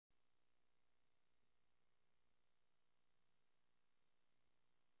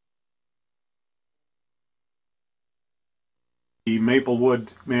the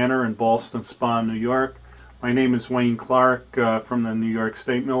Maplewood Manor in Ballston Spa, New York. My name is Wayne Clark from the New York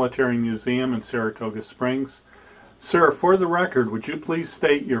State Military Museum in Saratoga Springs. Sir, for the record, would you please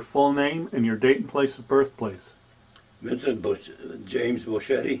state your full name and your date and place of birth, please? Vincent James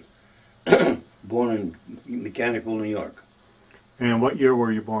Bochetti, born in Mechanicville, New York. And what year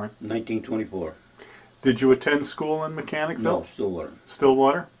were you born? 1924. Did you attend school in Mechanicville? No, Stillwater.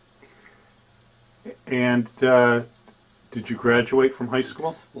 Stillwater? And did you graduate from high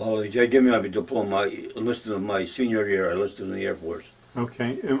school? Well, they gave me my diploma. I enlisted in my senior year. I enlisted in the Air Force.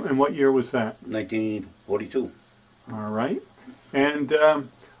 Okay. And what year was that? 1942. All right. And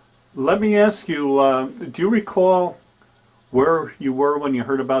let me ask you, do you recall where you were when you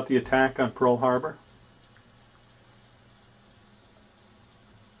heard about the attack on Pearl Harbor?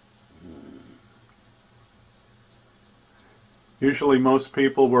 Usually most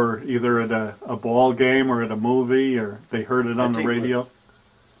people were either at a ball game or at a movie, or they heard it on the radio.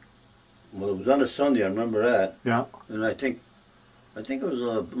 Well, it was on a Sunday, I remember that. Yeah. And I think it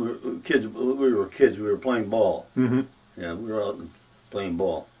was kids. We were kids. We were playing ball. Mm-hmm. Yeah, we were out playing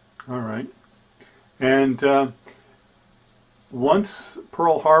ball. All right. And once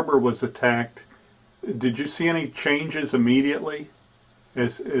Pearl Harbor was attacked, did you see any changes immediately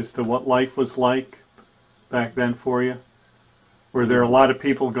as to what life was like back then for you? Were there a lot of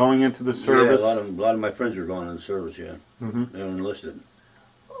people going into the service? Yeah, a lot of my friends were going in the service. Yeah, mm-hmm. They were enlisted.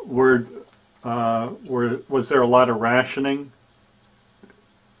 Was there a lot of rationing?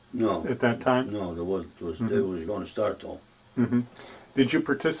 No. At that time? No, there was. Mm-hmm. It was going to start though. Mm-hmm. Did you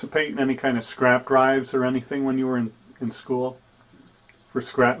participate in any kind of scrap drives or anything when you were in school? For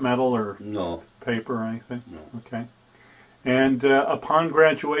scrap metal or no paper or anything? No. Okay. And upon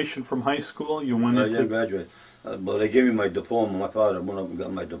graduation from high school, you went into... I didn't graduate. But they gave me my diploma. My father went up and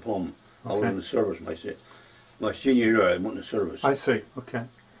got my diploma. Okay. I was in the service. My senior year, I went in the service. I see. Okay.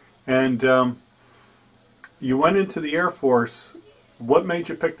 And you went into the Air Force. What made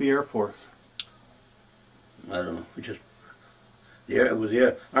you pick the Air Force? I don't know. It was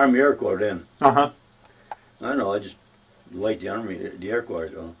the Army Air Corps then. Uh-huh. I know. I just liked the Air Corps.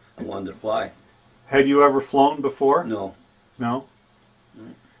 So I wanted to fly. Had you ever flown before? No. No?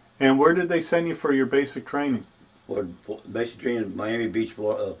 And where did they send you for your basic training? For basic training in Miami Beach,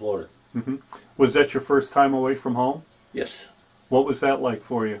 Florida. Mm-hmm. Was that your first time away from home? Yes. What was that like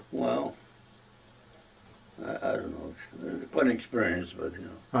for you? Well, I don't know. Quite an experience, but you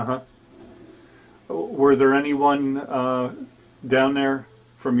know. Uh-huh. Were there anyone down there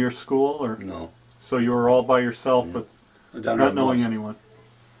from your school, or no? So you were all by yourself, Yeah. with not knowing anyone.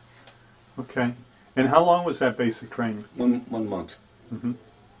 Okay. And how long was that basic training? 1 month. Mm-hmm.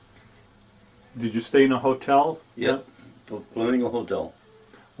 Did you stay in a hotel? Yep. Planning a hotel.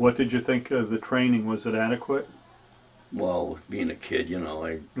 What did you think of the training? Was it adequate? Well, being a kid, you know,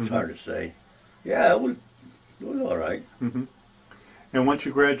 it's mm-hmm. hard to say. Yeah, it was all right. Mm-hmm. And once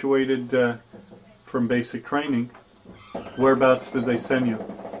you graduated from basic training, whereabouts did they send you?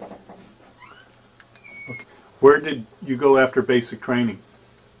 Okay. Where did you go after basic training?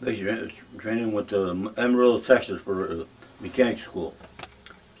 Basic training went to Amarillo, Texas for mechanic school.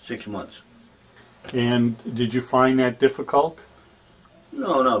 6 months. And did you find that difficult?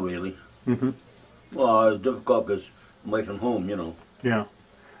 No, not really. Mm-hmm. Well, it was difficult because I'm away from home, you know. Yeah.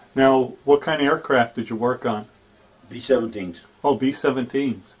 Now, what kind of aircraft did you work on? B-17s. Oh,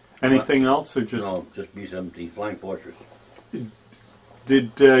 B-17s. Anything else, or just... No, just B-17, Flying Fortress.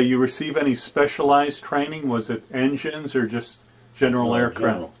 Did you receive any specialized training? Was it engines or just general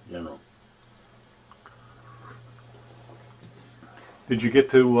aircraft? General. Did you get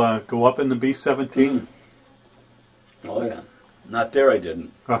to go up in the B-17? Mm. Oh, yeah. Not there, I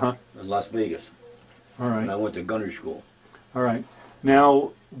didn't. Uh-huh. In Las Vegas. All right. And I went to gunnery school. All right.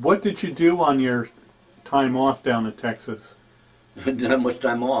 Now, what did you do on your time off down in Texas? Didn't have much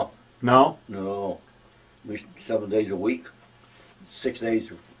time off. No? No. 7 days a week. 6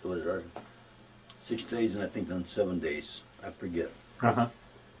 days was 6 days, and I think on 7 days. I forget. Uh-huh.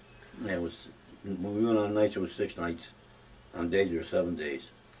 Yeah, it was, when we went on nights, it was 6 nights. On days, it was 7 days.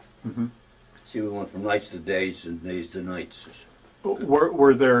 Mm-hmm. See, we went from nights to days and days to nights.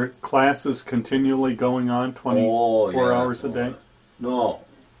 Were there classes continually going on 24 hours a day? No.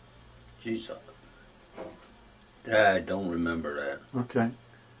 Jeez. I don't remember that. Okay.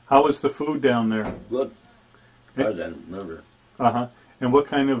 How was the food down there? Good. As far as I remember. Uh-huh. And what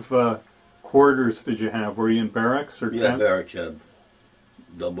kind of quarters did you have? Were you in barracks or tents? Yeah, barracks, yeah.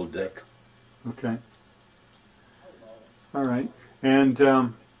 Double deck. Okay. All right. And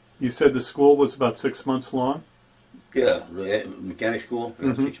you said the school was about 6 months long? Yeah, the mechanic school,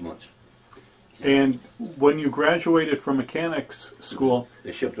 mm-hmm. 6 months. And when you graduated from mechanics school,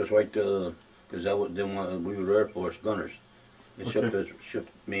 They shipped us right to, because we were Air Force gunners. They shipped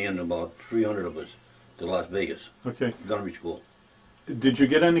me and about 300 of us to Las Vegas, okay, gunnery school. did you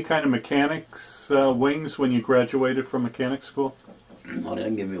get any kind of mechanics wings when you graduated from mechanics school? No, they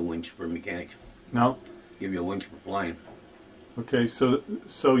didn't give me a wings for mechanics. No? Give you a wings for flying. Okay, so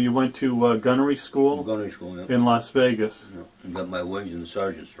you went to gunnery school Gunnery school, yeah. in Las Vegas. Yeah. And got my wings and the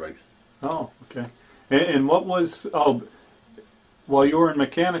sergeant stripes. Oh, okay. And what was, while you were in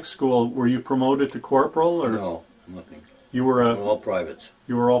mechanics school, were you promoted to corporal? Or No, nothing. You were We're all privates.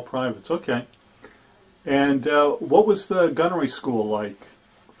 You were all privates, okay. And what was the gunnery school like?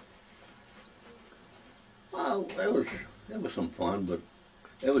 Well, it was some fun, but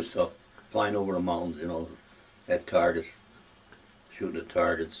it was tough. Flying over the mountains, you know, at targets, shooting at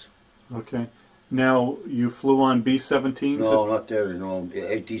targets. Okay. Now, you flew on B-17s? No, not there, you know,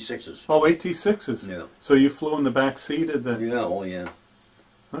 AT-6s. Oh, AT-6s? Yeah. So you flew in the back seat of the... Yeah, oh yeah.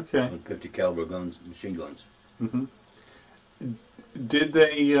 Okay. And 50 caliber guns, machine guns. Mm-hmm. Did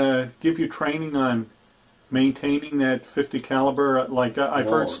they give you training on maintaining that 50 caliber? Like, I've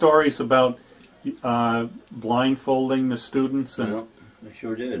heard stories about blindfolding the students. And Yeah, they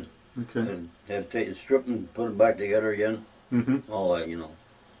sure did. Okay. And had to take the strip and put it back together again. Mm-hmm. All that, you know.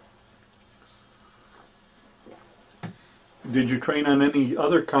 Did you train on any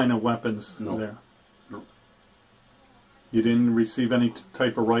other kind of weapons there? No. You didn't receive any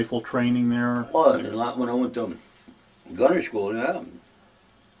type of rifle training there? Well, when I went to gunnery school, yeah.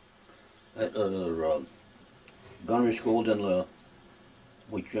 At gunnery school, then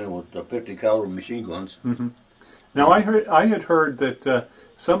we trained with the 50 caliber machine guns. Mm-hmm. Now, I had heard that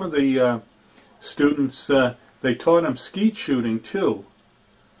some of the students, they taught them skeet shooting too.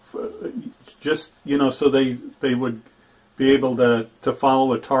 Just, you know, so they would be able to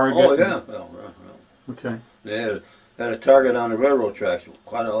follow a target. Oh, yeah. Well. Okay. They had a target on the railroad tracks,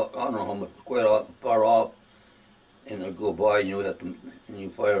 I don't know how much, quite far off, and they'll go by and you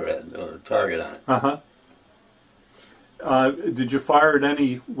fire at the target on it. Uh-huh. Did you fire at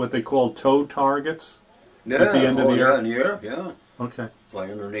any, what they call tow targets? Yeah, at the end of the air? Yeah, in the air, yeah. Okay. Fly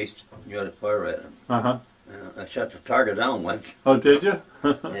underneath, you had to fire at them. Uh-huh. I shot the target down once. Oh, did you?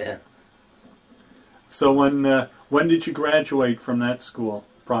 Yeah. So when did you graduate from that school,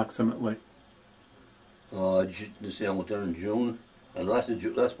 approximately? This I went there in June, and last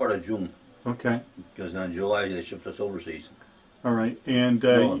part of June. Okay. Because in July they shipped us overseas. All right. And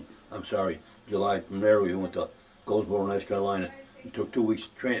No, I'm sorry, July. From there we went to Goldsboro, North Carolina. It took 2 weeks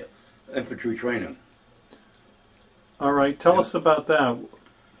infantry training. all right. Tell us about that.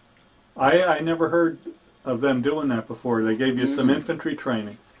 I never heard of them doing that before. They gave you some infantry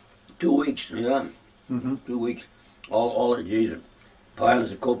training. 2 weeks, yeah. Mm-hmm. 2 weeks. All the geez,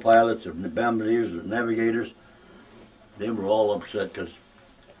 pilots and co-pilots, and the bombardiers, and navigators, they were all upset because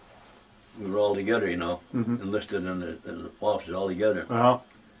we were all together, you know, enlisted in the officers all together. Well,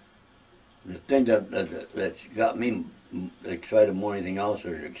 The thing that got me excited more than anything else,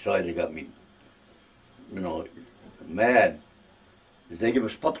 or excited, got me, you know, mad, is they give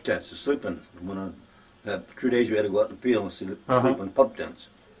us pup tents to sleep in. When 3 days we had to go out in the field and sleep in pup tents.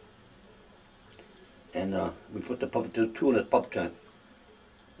 And we put two in the pup tent.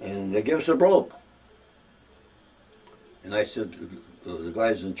 And they gave us a rope. And I said, the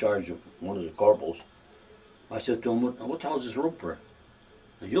guy's in charge of one of the corporals, I said to him, what the hell is this rope for?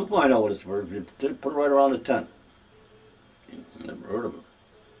 He said, you'll find out what it's for. You put it right around the tent. I never heard of it.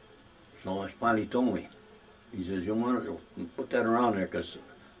 So he finally told me. He says, you want to put that around there because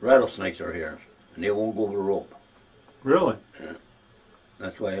rattlesnakes are here and they won't go over the rope. really? Yeah.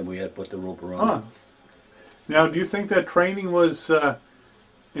 That's why we had to put the rope around it. Now, do you think that training was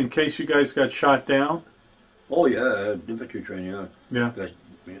in case you guys got shot down? Oh yeah, infantry training, yeah. Yeah. Guys,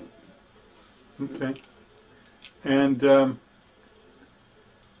 yeah. Okay. And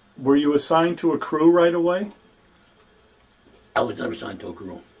were you assigned to a crew right away? I was never signed to a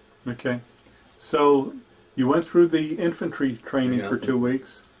crew. Okay. So you went through the infantry training for 2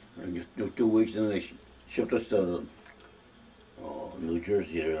 weeks. And just 2 weeks, then they shipped us to New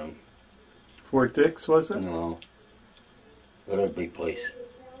Jersey. Fort Dix, was it? No, what a big place.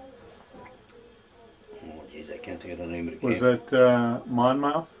 Oh, jeez, I can't think of the name of the Was camp. that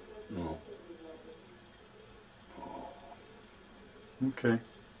Monmouth? No, Okay.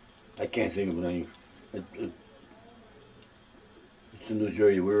 I can't think of the name. It's in New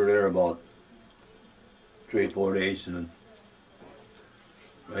Jersey. We were there about 3 or 4 days, and then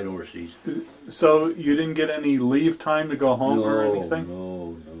right overseas. So you didn't get any leave time to go home or anything?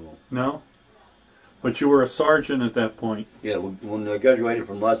 No. No? But you were a sergeant at that point. Yeah, when I graduated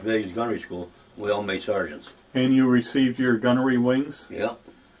from Las Vegas Gunnery School, We all made sergeants. And you received your gunnery wings? Yeah,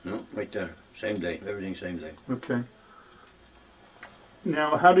 right there. Same day. Everything same day. Okay.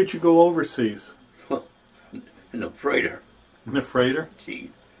 Now, how did you go overseas? In a freighter. In a freighter?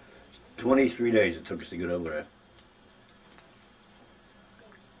 Gee, 23 days it took us to get over there.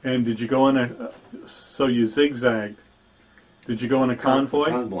 And did you go in a, so you zigzagged. Did you go in a convoy?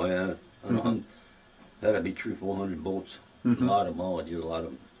 Convoy, yeah. That'd be 300-400 boats. A lot of them, all I did a lot of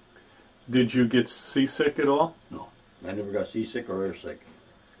them. Did you get seasick at all? No, I never got seasick or airsick.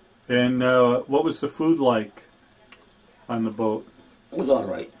 And what was the food like on the boat? It was all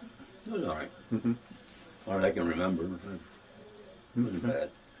right. It was all right. Mm-hmm. All right, I can remember. It wasn't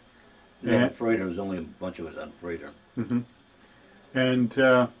bad. Yeah, And, the freighter, there was only a bunch of us on the freighter. and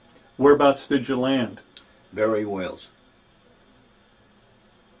whereabouts did you land? Barry, Wales.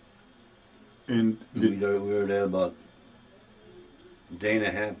 And We were there about a day and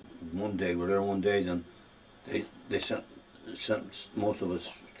a half. One day, we were there one day. Then they sent most of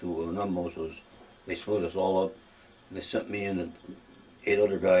us to not most of us. They split us all up. And they sent me and 8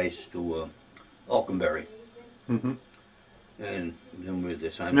 other guys to Alconbury. Mm-hmm. And then they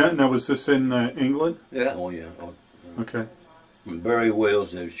signed. Now, was this in England? Yeah. Oh yeah. Okay. From Barry,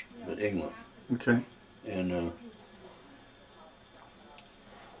 Wales, to England. Okay. And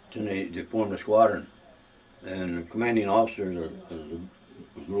then they formed a squadron. And the commanding officer of the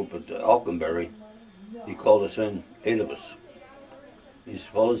group at Alconbury, he called us in, 8 of us. He says,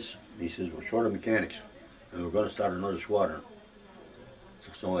 fellas, he says, we're short of mechanics, and we're going to start another squadron.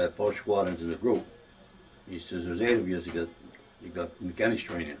 So we had 4 squadrons in the group. He says, there's 8 of you that got mechanics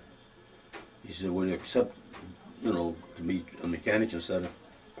training. He said, will you accept, to be a mechanic instead of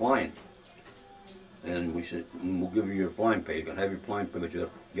flying? And we said, we'll give you your flying pay. You can have your flying pay, but you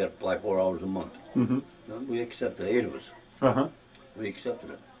got to fly 4 hours a month. Mm-hmm. We accepted, 8 of us. Uh-huh. We accepted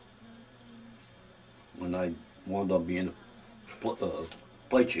it. When I wound up being a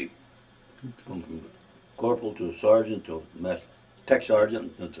plate chief, from corporal to sergeant to tech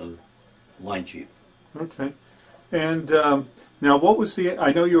sergeant to line chief. Okay. And now, what was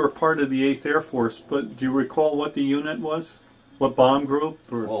I know you were part of the 8th Air Force, but do you recall what the unit was? What bomb group?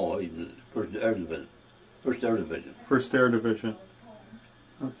 Or? Oh, First Air Division. First Air Division. First Air Division.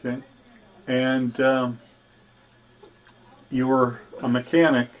 Okay. And you were a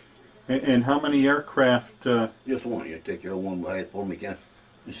mechanic, and how many aircraft? Just one. You take care of one. I had 4 mechanics.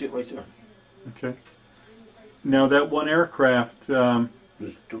 You see it right there. Okay. Now, that one aircraft,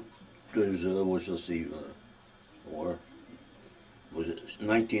 Let's see, or was it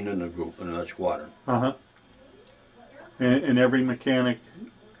 19 in the group in that squadron? uh-huh. And every mechanic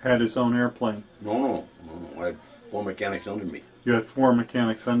had his own airplane. No. I had 4 mechanics under me. You had 4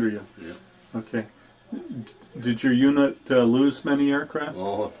 mechanics under you. Yeah. Okay. Did your unit lose many aircraft?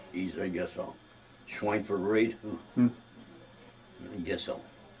 Oh, easy, I guess so. Schweinfurt raid? I guess so.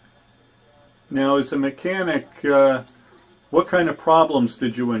 Now, as a mechanic, what kind of problems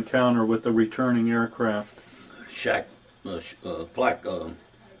did you encounter with the returning aircraft? Shack, flak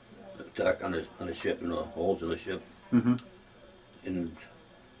attack on the ship, holes in the ship. Mm-hmm. And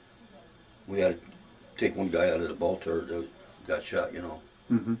we had to take one guy out of the boat that got shot,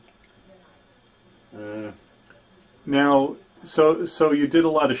 Mm-hmm. Now, so you did a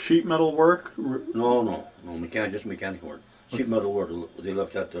lot of sheet metal work? No, just mechanic work. Sheet metal work, they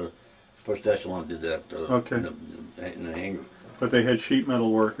left that the first echelon did that Okay. in the hangar. But they had sheet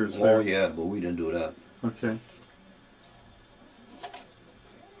metal workers there. Oh yeah, but we didn't do that. Okay.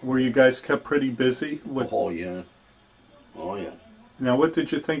 Were you guys kept pretty busy? Oh yeah. Now, what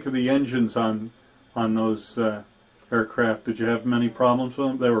did you think of the engines on those aircraft? Did you have many problems with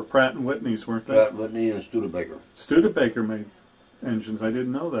them? They were Pratt and Whitneys, weren't they? Pratt, Whitney, and Studebaker. Studebaker made engines. I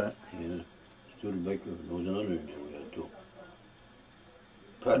didn't know that. Yeah, Studebaker. There was another engine we had too.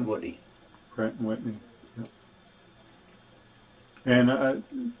 Pratt and Whitney. Pratt and Whitney. Yep. And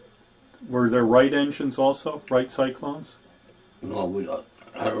were there Wright engines also? Wright Cyclones? No,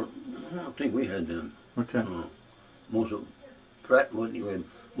 I don't think we had them. Okay. Most of Pratt and Whitney, we had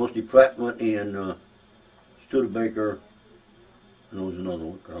mostly Pratt and Whitney and Studebaker, and there was another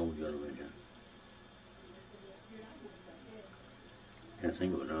one. Carl was the other engine. Can't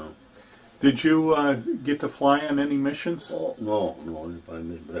think of it now. Did you get to fly on any missions? Oh, no, I didn't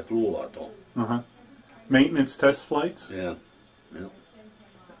find this, but I flew a lot though. Uh-huh. Maintenance test flights? Yeah.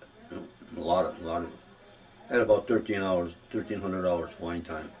 A lot of. I had about 1,300 hours flying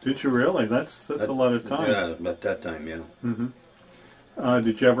time. Did you really? That's a lot of time. Yeah, at that time, yeah. Mm-hmm.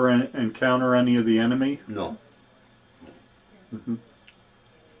 Did you ever encounter any of the enemy? No. Mm-hmm.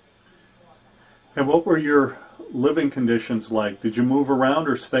 And what were your living conditions like? Did you move around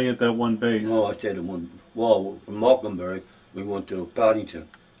or stay at that one base? No, I stayed at one. Well, from Malcolmbury, we went to Paddington.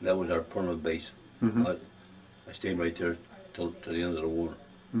 That was our permanent base. Mm-hmm. I stayed right there till to the end of the war.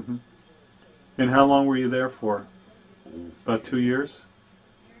 Mm-hmm. And how long were you there for? About 2 years?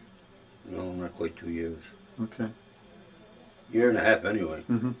 No, not quite 2 years. Okay. Year and a half anyway.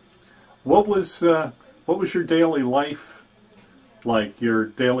 Mm-hmm. What was your daily life like? Your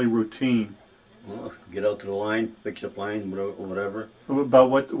daily routine? Well, get out to the line, fix up line, whatever. About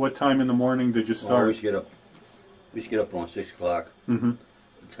what time in the morning did you Well, start? we used to get up around 6 o'clock. Mm-hmm.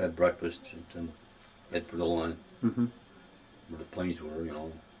 Had breakfast and then head for the line. Mm-hmm. Where the planes were, you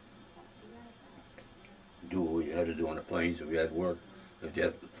know. Do what we had to do on the planes if we had work. If you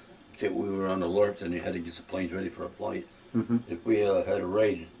had, say we were on alert, then you had to get the planes ready for a flight. Mm-hmm. If we had a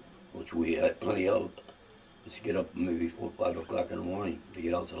raid, which we had plenty of, just get up maybe 4 or 5 o'clock in the morning to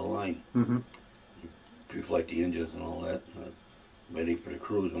get out to the line. Mm-hmm. Pre-flight the engines and all that, ready for the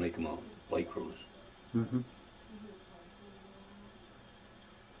crews when they come out, flight crews. Mm-hmm.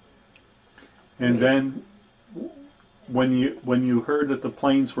 And then, when you heard that the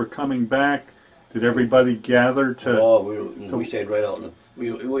planes were coming back, did everybody gather to? Oh, we stayed right out in the.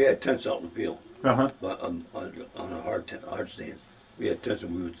 We had tents out in the field, Uh-huh. but on a hard stands. We had tents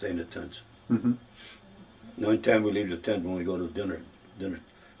and we would stay in the tents. Mm-hmm. The only time we leave the tent when we go to dinner,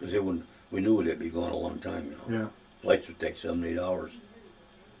 because we knew they'd be gone a long time, you know. Yeah. Flights would take 7, 8 hours.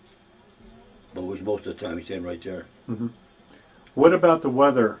 But most of the time we stayed right there. Mm-hmm. What about the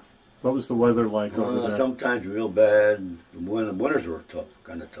weather? What was the weather like over there? Sometimes real bad. The winters were tough,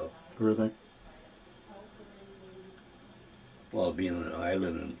 kind of tough. Were they? Well, being on an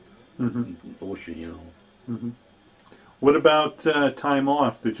island Mm-hmm. and ocean, you know. Mm-hmm. What about time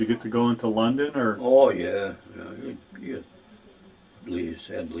off? Did you get to go into London or? Oh yeah, you had leaves,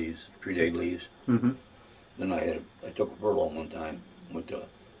 3-day leaves. Mm-hmm. Then I took a furlough one time, went to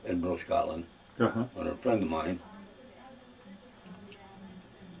Edinburgh, Scotland, Uh-huh. with a friend of mine.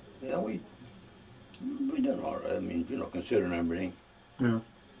 Yeah, we done all right. I mean, you know, considering everything. Yeah.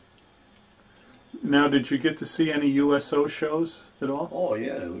 Now, did you get to see any USO shows at all? Oh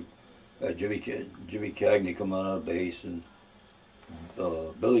yeah, Jimmy Cagney come out of base, and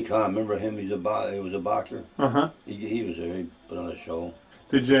Billy Kahn. Remember him? He was a boxer. Uh-huh. He was there. He put on a show.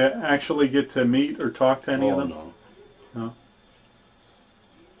 Did you actually get to meet or talk to any of them? No. No.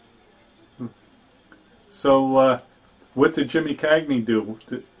 So, what did Jimmy Cagney do?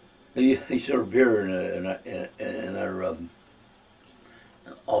 He served beer in our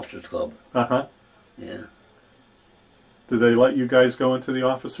officers club. Uh-huh. Yeah. Did they let you guys go into the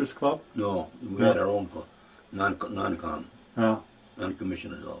officers club? No, we had our own club, non-com, Oh.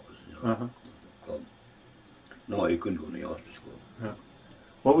 non-commissioner's office. You know, Uh-huh. club. No, you couldn't go in the officers club. Yeah.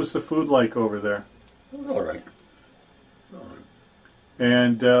 What was the food like over there? It was all right. All right.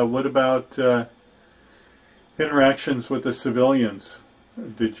 And what about interactions with the civilians?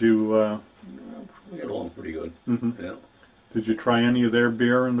 Did you? We got along pretty good. Mm-hmm. Yeah. Did you try any of their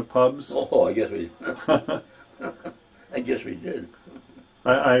beer in the pubs? Oh, I guess we. I guess we did.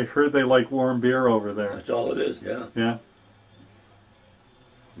 I heard they like warm beer over there. That's all it is. Yeah. Yeah.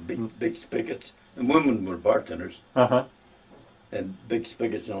 Big spigots, and women were bartenders, Uh-huh. and big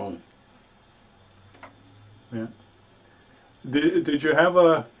spigots on. Yeah. Did you have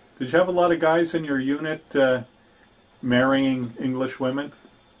a lot of guys in your unit marrying English women?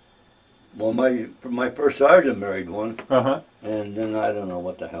 Well, my first sergeant married one, Uh-huh. and then I don't know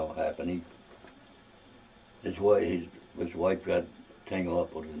what the hell happened. His wife got tangled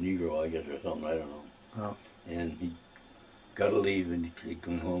up with a Negro, I guess, or something. I don't know. Oh. And he got to leave, and he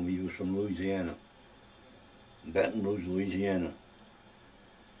come home. He was from Louisiana, Baton Rouge, Louisiana.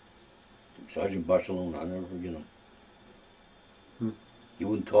 Sergeant Barcelona, I'll never forget him. Hmm. He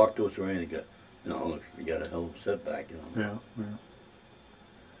wouldn't talk to us or anything. He got a hell of a setback, you know. Yeah.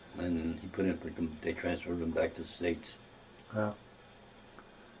 Yeah. And he put in for they transferred him back to the States. Yeah.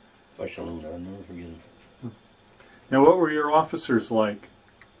 Barcelona, I'll never forget him. Now, what were your officers like?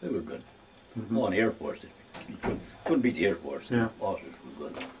 They were good. Mm-hmm. Well, in the Air Force, you couldn't beat the Air Force. Yeah. The officers were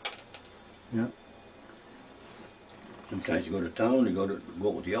good. Yeah. Sometimes you go to town, you go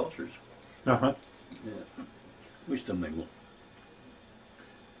with the officers. Uh-huh. Yeah. We still mingle.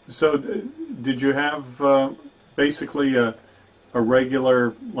 So, did you have basically a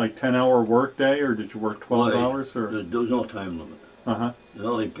regular, like, 10-hour work day, or did you work 12 hours? Or? There was no time limit. Uh-huh. It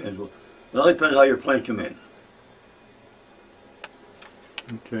all depends. It all depends how your plane come in.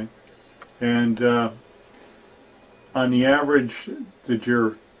 Okay. And on the average, did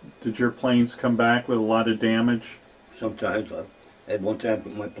your planes come back with a lot of damage? Sometimes I had one time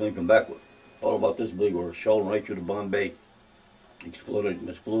my plane come back with all about this big, were shell right through the bomb bay. Exploded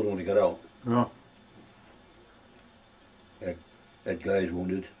when he got out. Oh. That guy's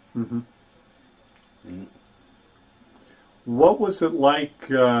wounded. Mm-hmm. Mm. What was it like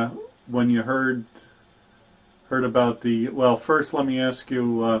when you heard about the? Well, first let me ask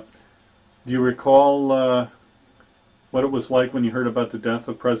you: do you recall what it was like when you heard about the death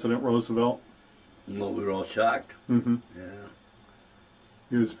of President Roosevelt? Well, we were all shocked. Mm-hmm. Yeah.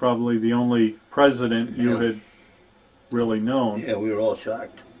 He was probably the only president you Yeah. had really known. Yeah, we were all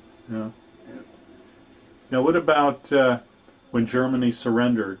shocked. Yeah. Yeah. Now, what about when Germany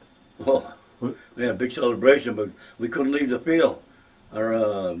surrendered? Oh, we had a big celebration, but we couldn't leave the field.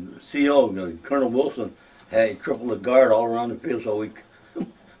 Our CO, Colonel Wilson, had tripled the guard all around the field, so we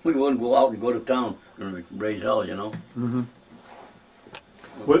we wouldn't go out and go to town and raise hell, you know. Mm-hmm.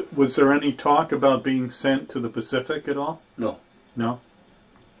 Was there any talk about being sent to the Pacific at all? No. No?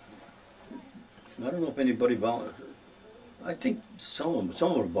 I don't know if anybody volunteered. I think some of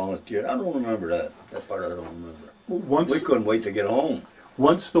them volunteered. I don't remember that. That part I don't remember. We couldn't wait to get home.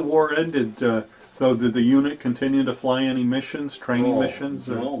 Once the war ended, though, did the unit continue to fly any missions, training missions?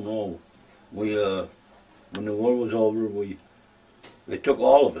 Or? No. We when the war was over, they took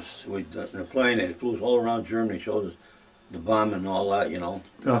all of us. In a plane, they flew us all around Germany, showed us the bombing and all that, you know.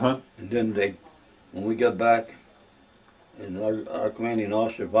 Uh-huh. And then when we got back, and our commanding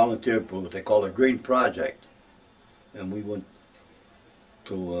officer volunteered for what they call a Green Project, and we went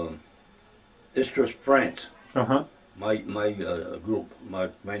to Istres, France. Uh-huh. My group, my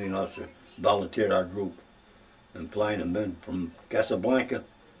commanding officer, volunteered our group, and flying the men from Casablanca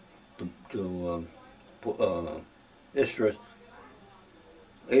to Istres,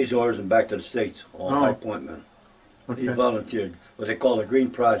 Azores, and back to the States, all High Point men. Okay. He volunteered what they call a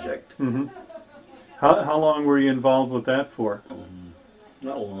Green Project. Mm-hmm. How long were you involved with that for?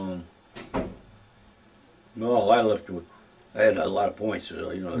 Not long. No, I left with. I had a lot of points, you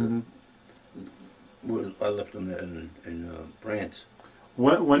know. Mm-hmm. I left them in France.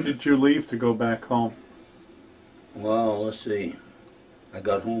 When did you leave to go back home? Well, let's see. I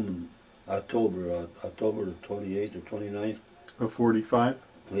got home in October the 28th or 29th. Of 45?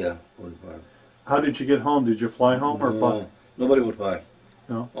 Yeah, 45. How did you get home? Did you fly home or bus? Nobody would fly.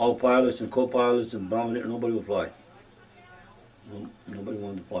 No? All pilots and co-pilots and bombardiers, nobody would fly. Nobody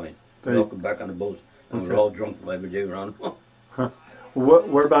wanted to fly. We all come back on the boats, and we were all drunk every day around. Huh.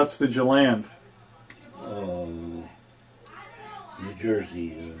 Whereabouts did you land? New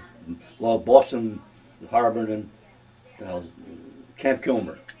Jersey. Well, Boston Harbor and Camp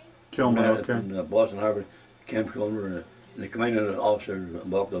Kilmer. Kilmer, okay. From Boston Harbor, Camp Kilmer, and the commanding officer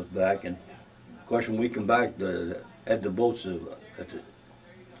welcomed us back. And of course, when we come back, at the boats, at the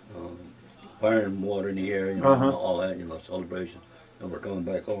fire and water in the air, you know, all that, you know, celebration, and we're coming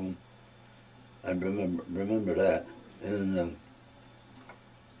back home. I remember that. And then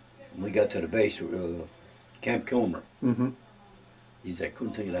when we got to the base, Camp Kilmer. Mm-hmm. I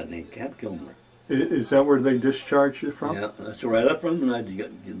couldn't think of that name, Camp Kilmer. Is that where they discharged you from? Yeah, that's where I left from, and I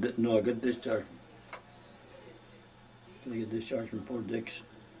got discharged. Did I get discharged from Fort Dix?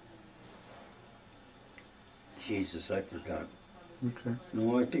 Jesus, I forgot. Okay.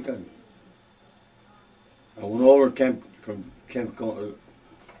 No, I think I went over Camp Kilmer.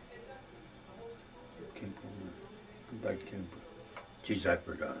 Come back to Camp. Jeez, I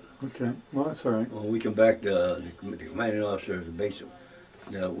forgot. Okay, well, that's all right. When we come back, the commanding officer of the base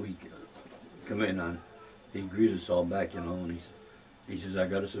that we come in on, he greeted us all back, you know, and he says, I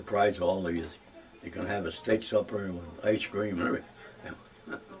got a surprise for all of you. You're going to have a steak supper with ice cream and everything.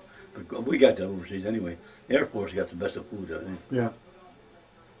 But we got that overseas anyway. Air Force got the best of food, I think. Yeah.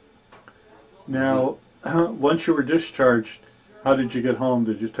 Now, once you were discharged, how did you get home?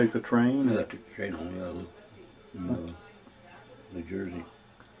 Did you take the train? I took the train home, yeah, in New Jersey.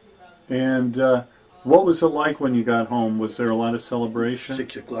 And what was it like when you got home? Was there a lot of celebration?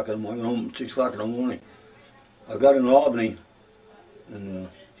 6 o'clock in the morning, home 6 o'clock in the morning. I got in Albany, and I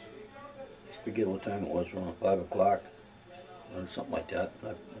forget what time it was, around 5 o'clock, or something like that.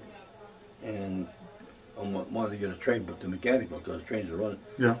 And I wanted to get a train booked to Mechanicville because the trains are running.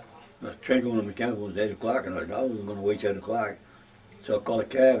 Yeah. The train going to Mechanicville was 8 o'clock, and I wasn't going to wait till 8 o'clock. So I called a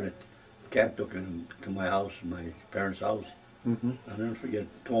cab, and the cab took me to my house, my parents' house. Mm-hmm. I'll never forget,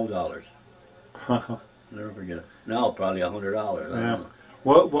 $12. I'll never forget it. Now probably $100. Yeah.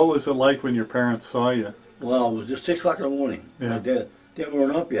 What was it like when your parents saw you? Well, it was just 6 o'clock in the morning. Yeah. They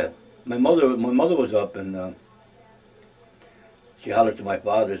weren't up yet. My mother was up, and she hollered to my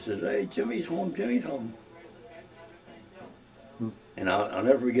father and says, "Hey, Jimmy's home, Jimmy's home." And I'll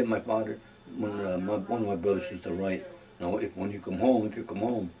never forget my father when one of my brothers used to write, "Now, if you come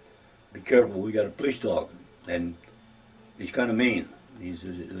home, be careful, we got a police dog, and he's kind of mean.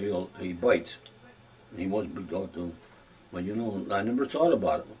 He bites. He was a big dog too. But you know, I never thought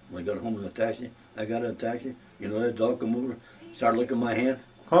about it. When I got home in a taxi, I got in a taxi, you know, that dog come over, started licking my hand.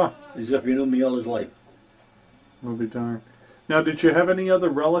 Huh. As if he knew me all his life. I'll be darned. Now, did you have any other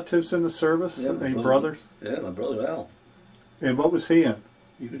relatives in the service? Yeah, Any brothers? Yeah, my brother Al. And what was he in?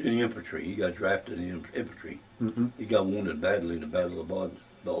 He was in the infantry. He got drafted in the infantry. Mm-hmm. He got wounded badly in the Battle of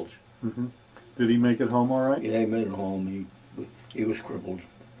Bulge. Mm-hmm. Did he make it home all right? Yeah, he made it home. He was crippled.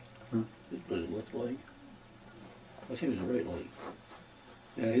 Hmm. Was it left leg? I think it was the right leg.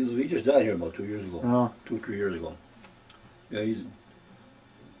 Yeah, he just died here about 2 years ago. Oh. 2 or 3 years ago. Yeah, he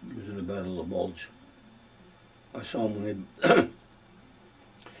was in the Battle of Bulge. I saw him when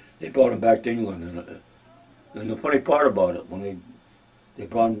they brought him back to England. And the funny part about it, when they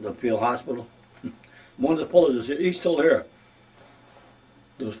brought him to the field hospital, one of the fellows said, he's still here.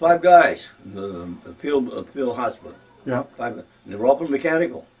 There was 5 guys in the field hospital. Yeah. 5, and they were all from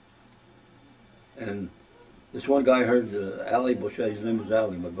Mechanicville. And this one guy heard Ali Bochetti, his name was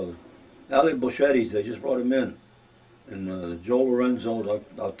Ali, my brother. Ali Bochetti, they just brought him in. And Joe Lorenzo,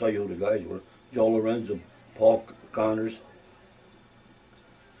 I'll tell you who the guys were. Joe Lorenzo, Paul Connors,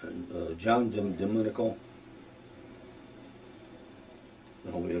 and John Domenico.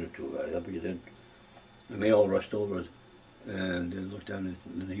 No, the other 2 guys. I forget it. And they all rushed over and they looked down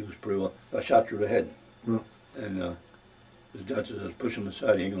and he was pretty well. I shot through the head. Yeah. And the doctor says, push him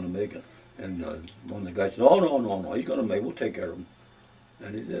aside, he ain't going to make it. And one of the guys said, oh, no, he's going to make it, we'll take care of him.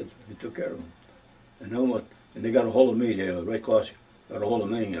 And he did. He took care of him. And then and they got a hold of me, the Red Cross got a hold of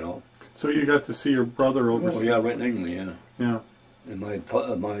me, you know. So you got to see your brother overseas? Oh, yeah, right in England, yeah. Yeah. And my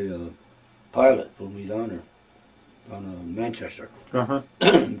pilot flew me down there, down to Manchester. Uh-huh.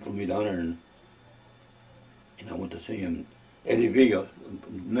 Flew me down there, and I went to see him. Eddie Vega,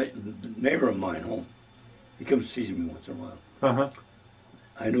 neighbor of mine, home. He comes to see me once in a while. Uh-huh.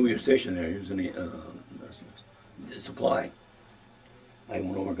 I knew he was stationed there. He was in the supply. I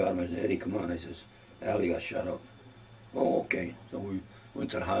went over and got him. I said, Eddie, come on. I says, Ali got shot up. Oh, okay. So we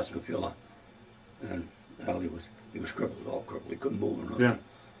went to the hospital, and Ali was crippled, all crippled. He couldn't move or nothing. Yeah.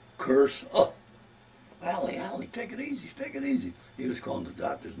 Curse. Oh, Ali, take it easy, take it easy. He was calling the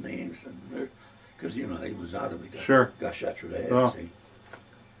doctor's names, because, you know, he was out of it. Got shot through the head, Oh. see.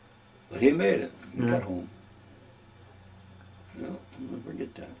 But he made it. He Yeah. got home. No, I'll never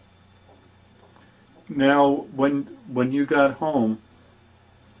forget that. Now, when you got home,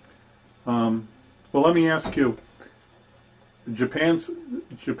 well, let me ask you. Japan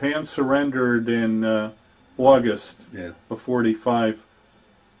surrendered in August Yeah. of '45.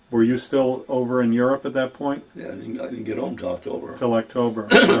 Were you still over in Europe at that point? Yeah, I didn't get home till October. Till October,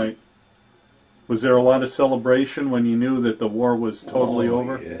 right. Was there a lot of celebration when you knew that the war was totally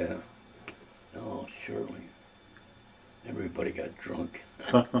over? Yeah. Oh, surely. Everybody got drunk.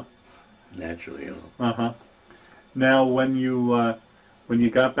 Naturally, you know. Uh-huh. Now, when you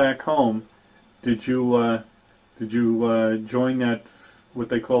got back home, did you join that, what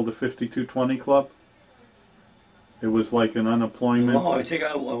they call the 5220 Club? It was like an unemployment. No, I think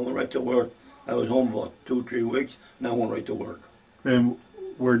I went right to work. I was home about 2 or 3 weeks, and I went right to work. And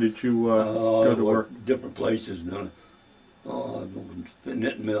where did you go to work? Different places.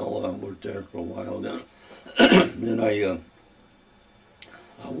 Knit mill. I worked there for a while. Then I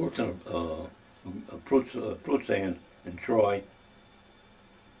worked on a fruit stand in Troy.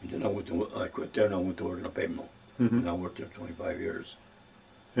 And then I quit there and I went to work in a paper mill. Mm-hmm. And I worked there 25 years.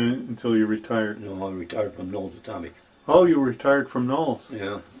 Until you retired. No, I retired from Knowles Atomic. Oh, you retired from Knowles.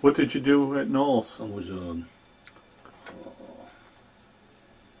 Yeah. What did you do at Knowles? I was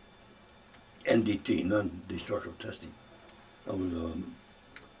NDT, non-destructive testing. I was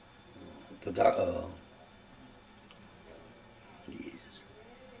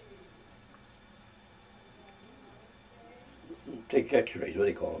take X-rays. What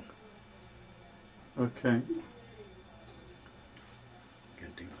do they call them? Okay.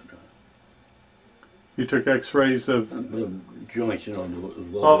 Can't think of it. You took X-rays of. Joints, you know.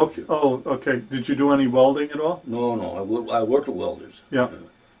 Oh, okay. Oh, okay. Did you do any welding at all? No. I worked with welders. Yeah.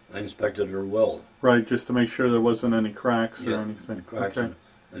 I inspected their weld. Right, just to make sure there wasn't any cracks or anything. Cracks Okay.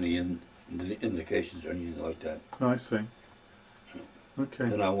 and the indications or anything like that. Oh, I see. Okay.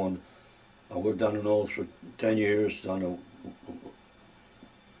 Then I worked down in Knowles for 10 years down to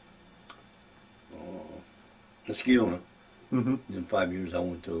Muskegon. Mm-hmm. In 5 years I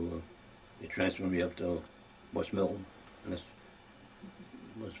went to, they transferred me up to West Milton. And that's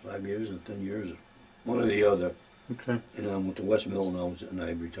was 5 years and 10 years, one or the other. Okay. And I went to West Milton and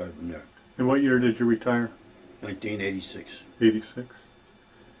I retired from there. And what year did you retire? 1986. 86.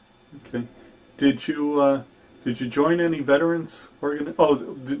 Okay. Did you join any veterans Oh,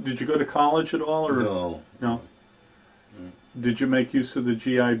 did you go to college at all, or No. no? Did you make use of the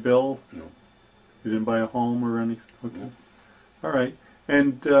GI Bill? No. You didn't buy a home or anything? Okay. No. All right.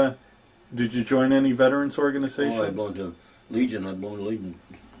 And did you join any veterans organizations? Oh, I belong to Legion. I belong to Legion.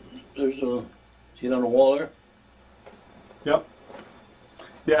 There's see it on the wall there? Yep.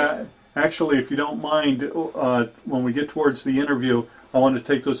 Yeah, actually, if you don't mind, when we get towards the interview, I want to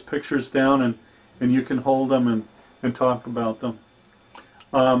take those pictures down, and you can hold them and talk about them.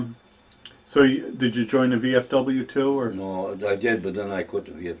 So did you join the VFW too, or? No, I did, but then I quit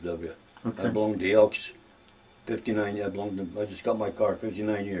the VFW. Okay. I belonged to the Elks. 59. I just got my car.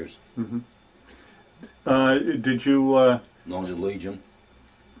 59 years. Mm-hmm. Did you Belonged to Legion.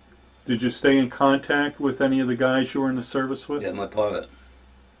 did you stay in contact with any of the guys you were in the service with? Yeah, my pilot.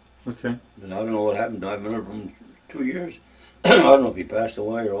 Okay. And I don't know what happened. I haven't heard from him 2 years. I don't know if he passed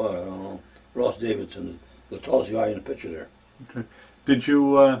away or what. I don't know. Ross Davidson, the tallest guy in the picture there. Okay. Did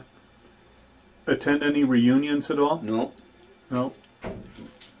you attend any reunions at all? No. No.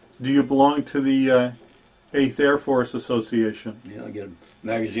 Do you belong to the 8th Air Force Association? Yeah, I get a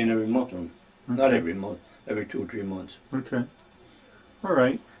magazine every month. Not every month. Every 2 or 3 months. Okay. All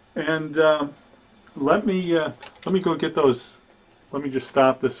right. And let me go get those. Let me just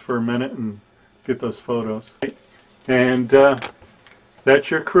stop this for a minute and get those photos. And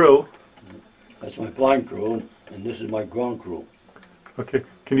that's your crew. That's my flying crew, and this is my ground crew. Okay.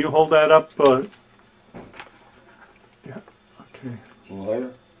 Can you hold that up? Yeah. Okay. A little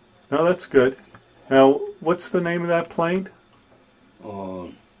higher. No, that's good. Now, what's the name of that plane?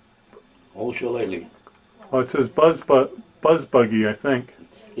 Old Shillelagh. Oh, it says Buzz Buggy, I think.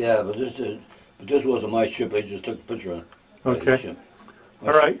 Yeah, but this wasn't my ship. I just took a picture of it. Okay. Ship.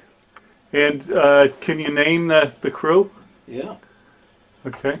 All right. And can you name the crew? Yeah.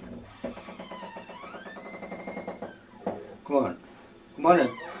 Okay. Come on. Come on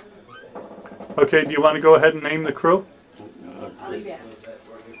in. Okay, do you want to go ahead and name the crew? The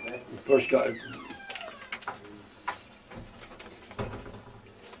first guy.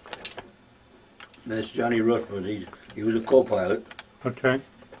 That's Johnny Rutherford. He was a co-pilot. Okay.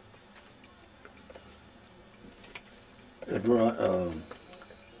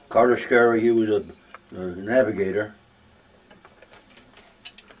 Carter Scarry, he was a navigator.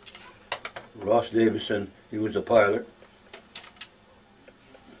 Ross Davidson, he was a pilot.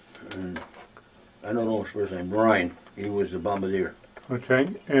 And I don't know his first name. Ryan, he was the bombardier. Okay,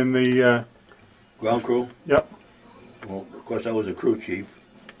 and the... Ground crew? Yep. Well, of course, I was a crew chief,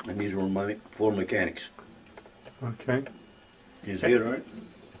 and these were my 4 mechanics. Okay. You see it, all right?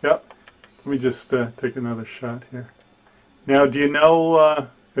 Yep. Let me just take another shot here. Now, do you know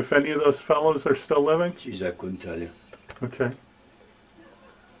if any of those fellows are still living? Geez, I couldn't tell you. Okay.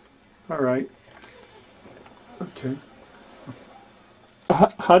 All right. Okay.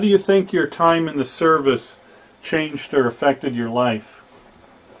 How do you think your time in the service changed or affected your life?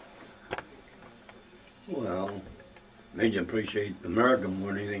 Well, made you appreciate America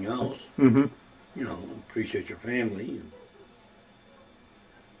more than anything else. Mm-hmm. You know, appreciate your family.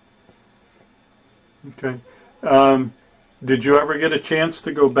 Okay. Did you ever get a chance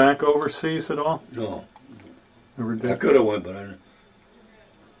to go back overseas at all? No. Never did? I could have went, but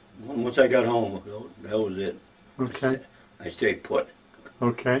once I got home, that was it. Okay. I stayed put.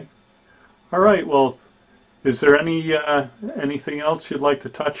 Okay. All right. Well, is there anything else you'd like to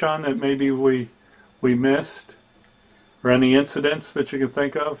touch on that maybe we missed? Or any incidents that you can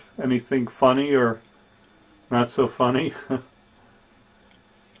think of? Anything funny or not so funny?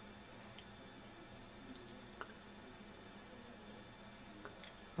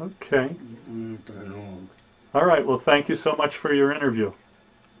 Okay. I don't know. All right. Well, thank you so much for your interview.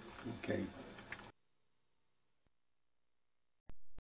 Okay.